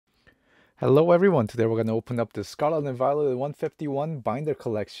Hello everyone, today we're going to open up the Scarlet and Violet 151 binder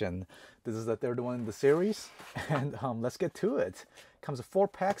collection. This is the third one in the series, and let's get to it. Comes with 4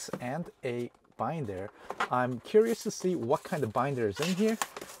 packs and a binder. I'm curious to see what kind of binder is in here.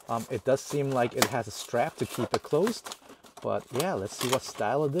 It does seem like it has a strap to keep it closed, but yeah, let's see what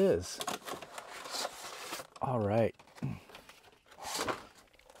style it is. Alright.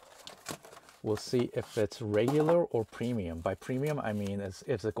 We'll see if it's regular or premium. By premium, I mean is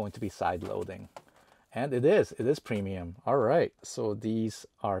it going to be side loading? And it is premium. All right, so these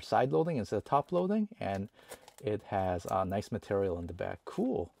are side loading instead of top loading, and it has a nice material in the back.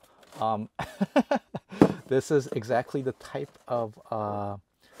 Cool. This is exactly the type of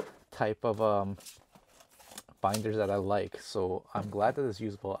binders that I like. So I'm glad that it's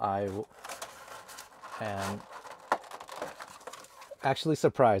usable. And actually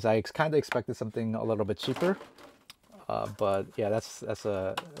surprised. I kind of expected something a little bit cheaper, but yeah, that's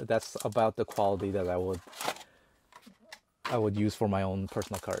about the quality that I would use for my own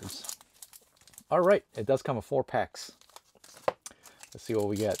personal cards. All right, it does come with 4 packs. Let's see what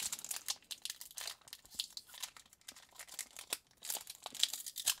we get.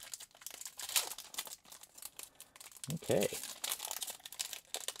 Okay,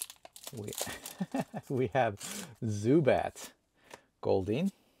 we have Zubat,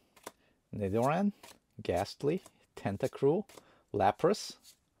 Goldeen, Nidoran, Ghastly, Tentacruel, Lapras,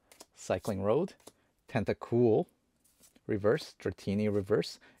 Cycling Road, Tentacool, Reverse, Dratini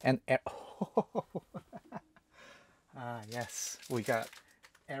Reverse, and yes, we got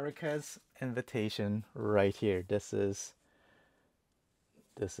ERIKA's invitation right here. This is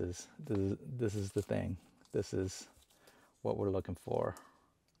the thing. This is what we're looking for.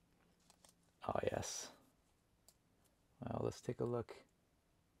 Oh yes. Well, let's take a look.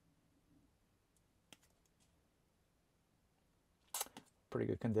 Pretty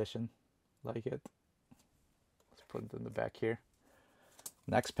good condition. Like it. Let's put it in the back here.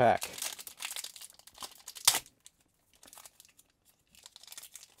 Next pack.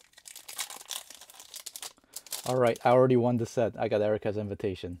 Alright, I already won the set. I got ERIKA's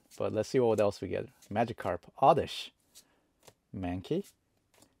invitation. But let's see what else we get. Magikarp, Oddish, Mankey,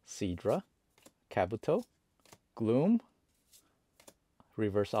 Seadra, Kabuto, Gloom,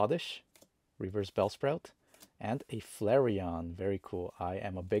 Reverse Oddish, Reverse Bellsprout, and a Flareon. Very cool. I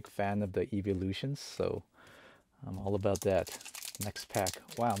am a big fan of the evolutions, so I'm all about that. Next pack.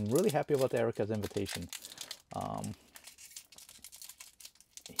 Wow, I'm really happy about the ERIKA's invitation.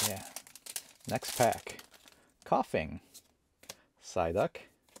 Yeah. Next pack. Coughing, Psyduck,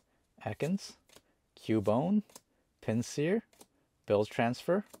 Ekans, Cubone, Pinsir, Bill's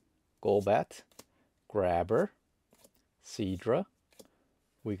Transfer, Golbat, Grabber, Seadra.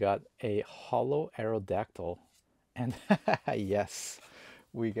 We got a Holo Aerodactyl, and yes,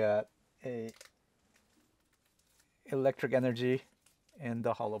 we got a electric energy in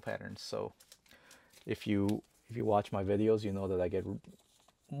the holo patterns. So if you watch my videos, you know that I get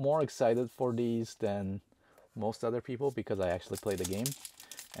more excited for these than most other people because I actually play the game,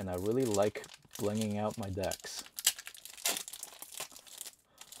 and I really like blinging out my decks.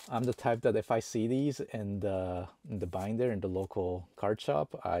 I'm the type that if I see these in the binder in the local card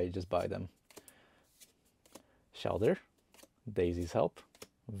shop, I just buy them. Shelter, Daisy's Help,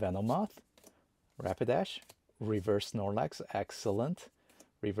 Venomoth, Rapidash, Reverse Snorlax, excellent,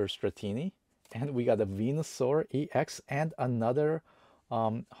 Reverse Dratini, and we got a Venusaur EX and another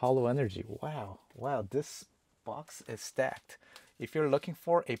Holo Energy. Wow, this box is stacked. If you're looking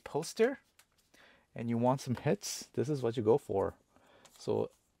for a poster and you want some hits, this is what you go for. So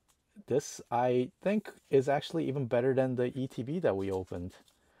this, I think, is actually even better than the ETB that we opened.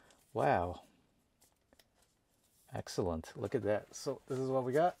 Wow. Excellent. Look at that. So this is what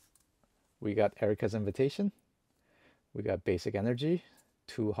we got. We got ERIKA's invitation. We got Basic Energy,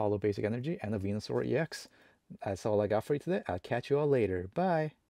 2 Holo Basic Energy, and a Venusaur EX. That's all I got for you today. I'll catch you all later. Bye.